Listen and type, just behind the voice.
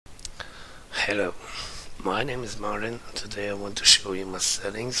Hello, my name is Martin and today I want to show you my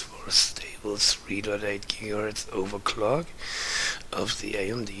settings for a stable 3.8 GHz overclock of the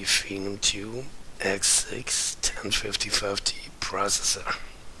AMD Phenom II X6 1055T processor.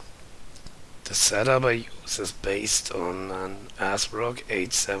 The setup I use is based on an Aswell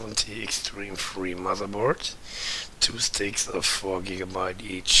 870 Extreme 3 motherboard, 2 sticks of 4GB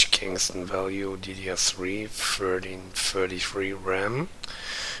each, Kingston Value DDR3 1333 RAM,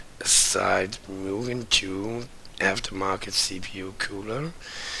 a side Mugen 2 aftermarket CPU cooler,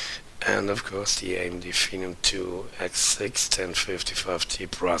 and of course the AMD Phenom II X6 1055T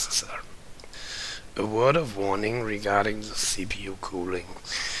processor. A word of warning regarding the CPU cooling.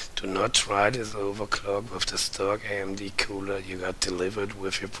 Do not try this overclock with the stock AMD cooler you got delivered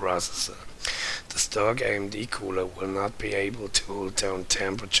with your processor. The stock AMD cooler will not be able to hold down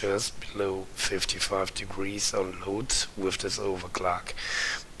temperatures below 55 degrees on load with this overclock.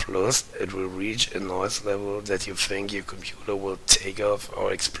 Plus, it will reach a noise level that you think your computer will take off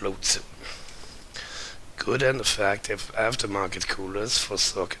or explode soon. Good and effective aftermarket coolers for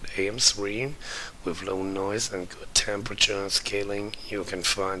socket AM3 with low noise and good temperature scaling you can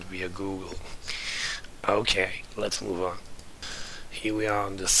find via Google. Okay, let's move on. Here we are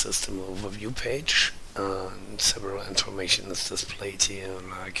on the system overview page. Several information is displayed here,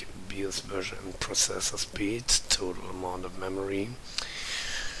 like BIOS version, processor speed, total amount of memory.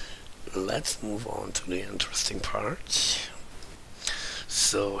 Let's move on to the interesting part.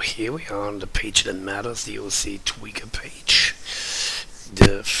 So here we are on the page that matters, the OC tweaker page.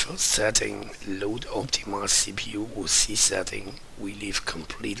 The first setting, load optimized CPU OC setting, we leave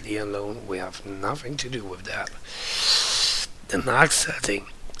completely alone. We have nothing to do with that. The next setting,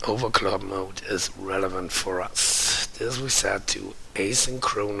 overclock mode, is relevant for us. This we set to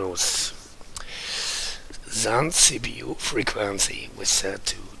asynchronous. Then CPU frequency we set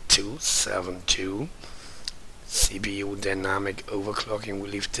to 272. CPU dynamic overclocking we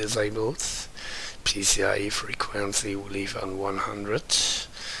leave disabled. PCIe frequency we leave on 100.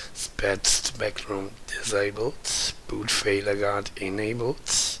 Spectrum disabled. Boot failure guard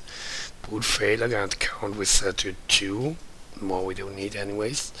enabled. Boot failure guard count we set to 2. More we don't need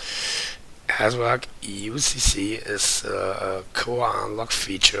anyways. Aswell UCC is a core unlock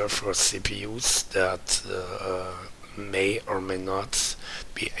feature for CPUs that may or may not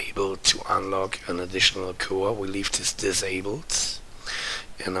be able to unlock an additional core. We leave this disabled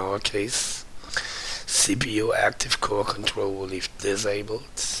in our case. CPU active core control we leave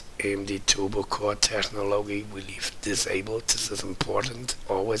disabled. AMD turbo core technology we leave disabled. This is important,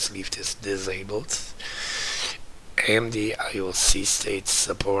 always leave this disabled. AMD IOC state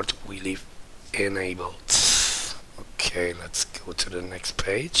support we leave enabled. Okay, let's go to the next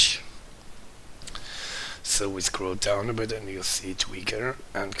page. So we scroll down a bit and you'll see tweaker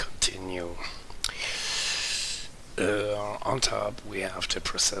and continue. On top we have the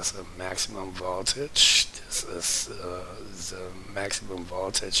processor maximum voltage. This is the maximum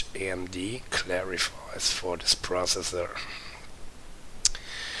voltage AMD clarifies for this processor.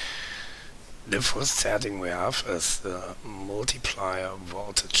 The first setting we have is the multiplier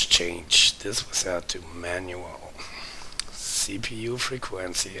voltage change. This was set to manual. CPU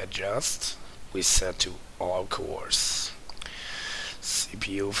frequency adjust we set to all cores.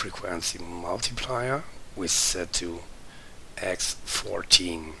 CPU frequency multiplier we set to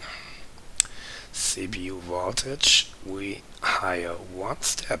X14. CPU voltage we higher one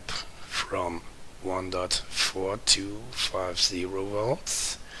step from 1.4250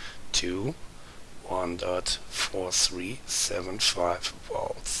 volts to 1.4375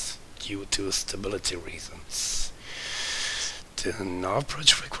 volts due to stability reasons. The knob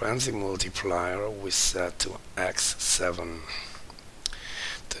bridge frequency multiplier we set to X7.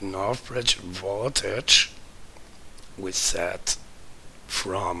 The knob bridge voltage we set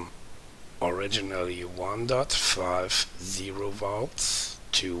from originally 1.50 volts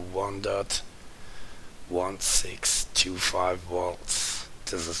to 1.1625 volts.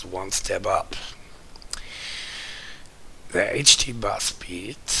 This is one step up. The HT bus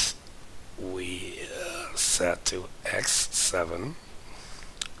speed we set to X7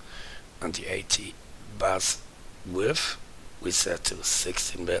 and the AT bus width we set to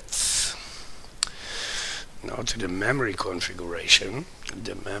 16 bits. Now to the memory configuration.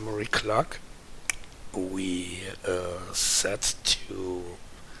 The memory clock we set to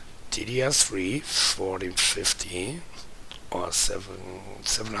DDR3 1450 or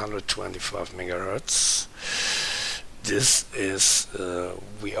 725 megahertz. This is,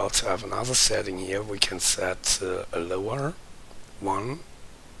 we also have another setting here. We can set a lower one.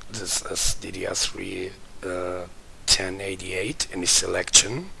 This is DDR3 1088 in the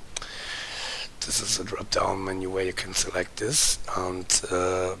selection. this is a drop down menu where you can select this, and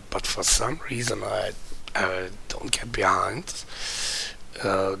but for some reason I don't get behind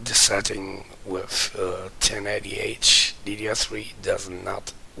the setting with 1080H DDR3 does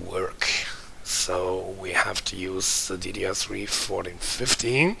not work. So we have to use the DDR3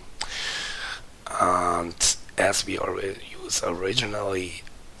 1415, and as we already use originally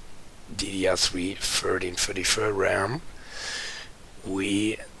DDR3 1334 RAM,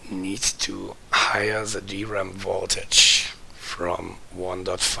 we need to higher the DRAM voltage from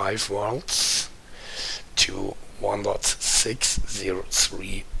 1.5 volts to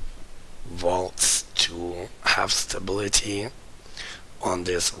 1.603 volts to have stability on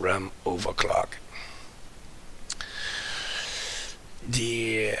this RAM overclock.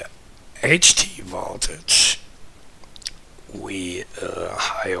 The HT voltage we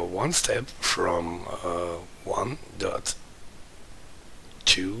higher one step from 1.20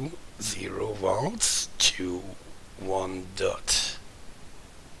 volts to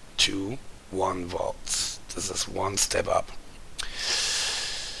 1.21 volts. This is one step up.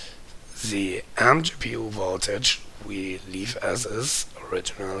 The MGPU voltage we leave as is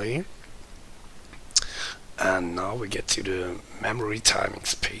originally, and now we get to the memory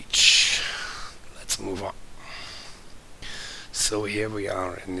timings page. Let's move on. So here we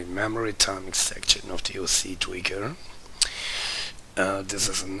are in the memory timing section of the OC tweaker. This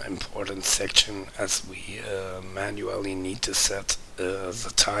is an important section as we manually need to set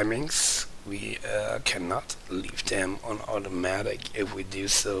the timings. We cannot leave them on automatic. If we do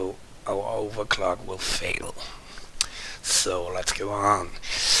so, our overclock will fail. So let's go on.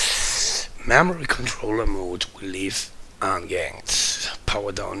 Memory controller mode we leave unganked.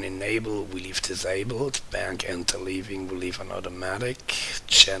 Power down enable we leave disabled. Bank interleaving we leave on automatic.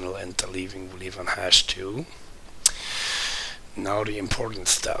 Channel interleaving we leave on #2. Now the important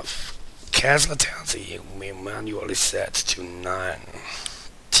stuff. Cache latency we manually set to 9.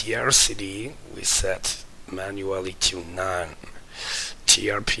 TRCD we set manually to 9.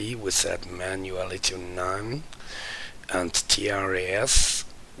 TRP we set manually to 9. And TRAS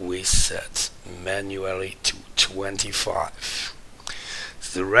we set manually to 25.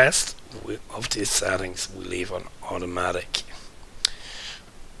 The rest of these settings we leave on automatic.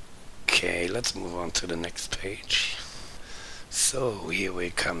 Okay, let's move on to the next page. So here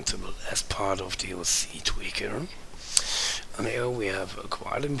we come to the last part of the OC tweaker, and here we have a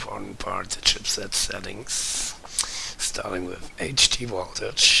quite important part, the chipset settings, starting with HT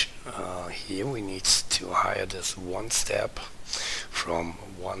voltage. Here we need to higher this one step from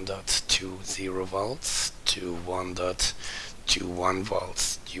 1.20 volts to 1.21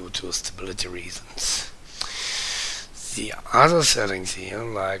 volts due to stability reasons. The other settings here,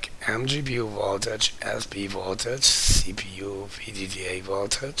 like MGPU voltage, SB voltage, CPU VDDA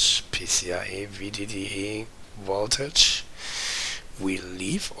voltage, PCIe VDDA voltage, we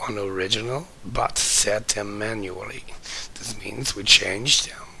leave on original but set them manually. This means we change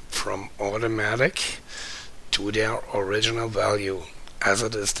them from automatic to their original value as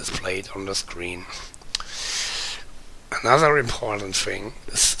it is displayed on the screen. Another important thing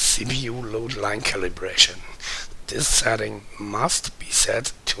is CPU load line calibration. This setting must be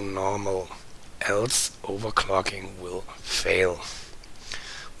set to normal, else overclocking will fail.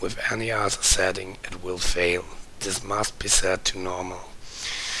 With any other setting it will fail. This must be set to normal.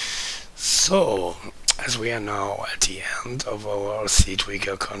 So, as we are now at the end of our OC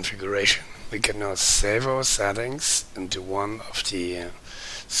tweaker configuration, we can now save our settings into one of the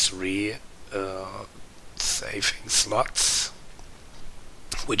three saving slots.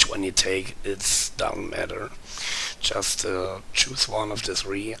 Which one you take, it doesn't matter. Just choose one of the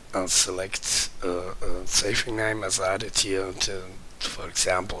three and select a saving name as added here to, for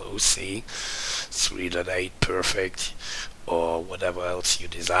example, OC 3.8 perfect or whatever else you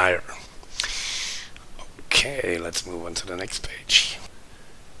desire. Okay, let's move on to the next page.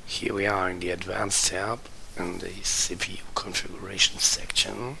 Here we are in the advanced tab in the CPU configuration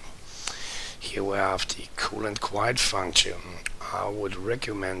section. Here we have the cool and quiet function. I would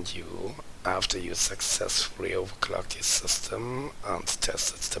recommend you, after you successfully overclocked your system and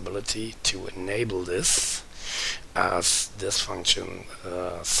tested stability, to enable this, as this function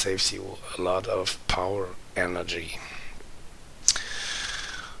saves you a lot of power energy.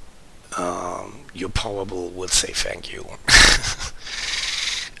 Your power bill will say thank you.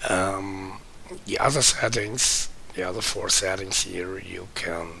 The other settings, the other four settings here, you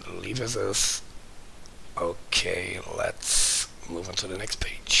can leave as is. Okay, let's move on to the next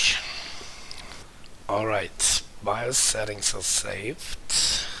page. Alright, BIOS settings are saved,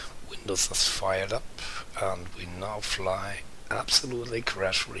 Windows is fired up, and we now fly absolutely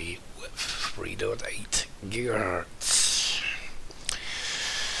crash free with 3.8 GHz.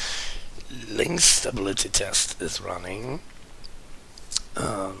 LinX stability test is running.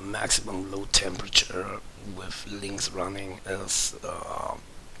 Maximum load temperature with LinX running is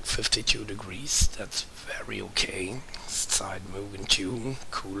 52 degrees. That's very okay. Side moving too.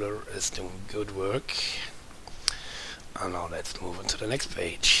 Cooler is doing good work. And now let's move on to the next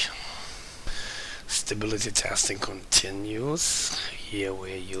page. Stability testing continues. Here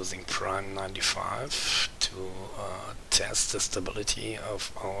we're using Prime 95 to test the stability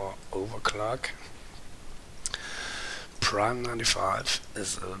of our overclock. Prime 95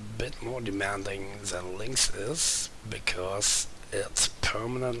 is a bit more demanding than LinX is because it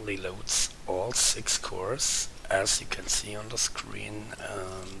permanently loads all 6 cores, as you can see on the screen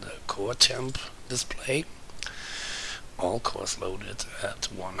and the core temp display. All cores loaded at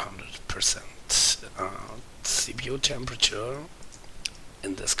 100%. CPU temperature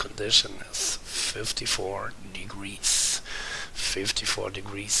in this condition is 54 degrees. 54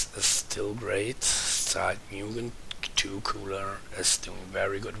 degrees is still great. Side Mugen 2 cooler is doing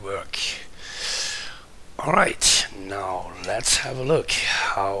very good work. Alright, now let's have a look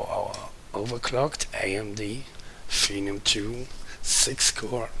how our overclocked AMD Phenom II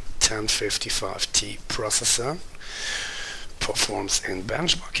 6-core 1055T processor performs in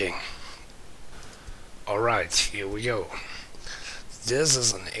benchmarking. Alright, here we go. This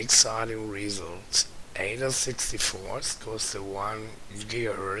is an exciting result. 864 goes to 1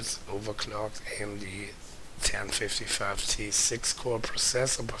 GHz overclocked AMD 1055T 6-core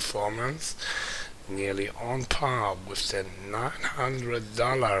processor performance, nearly on par with the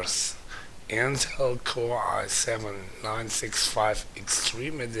 $900 Intel Core i7-965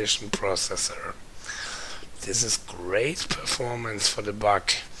 Extreme Edition processor. This is great performance for the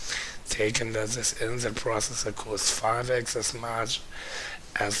buck, taken that this Intel processor costs 5x as much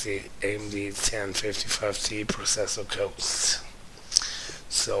as the AMD 1055T processor costs.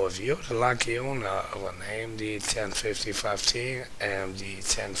 So if you're the lucky owner of an AMD 1055T, AMD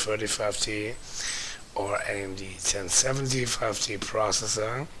 1035T, or AMD 1075T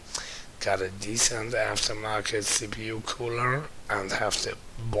processor, got a decent aftermarket CPU cooler, and have the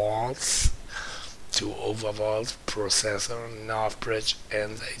balls to overvault processor, NAV bridge,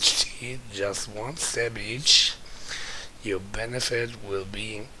 and HT just one step each, your benefit will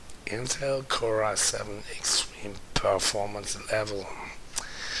be Intel Core i7 Extreme Performance level.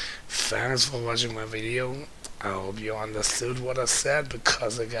 Thanks for watching my video. I hope you understood what I said,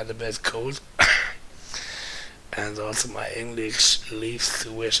 because I got a bit cold and also my English leaves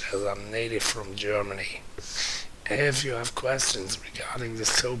to wish, as I'm native from Germany. If you have questions regarding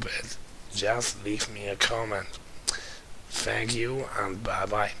this topic, just leave me a comment. Thank you and bye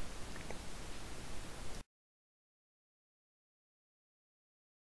bye.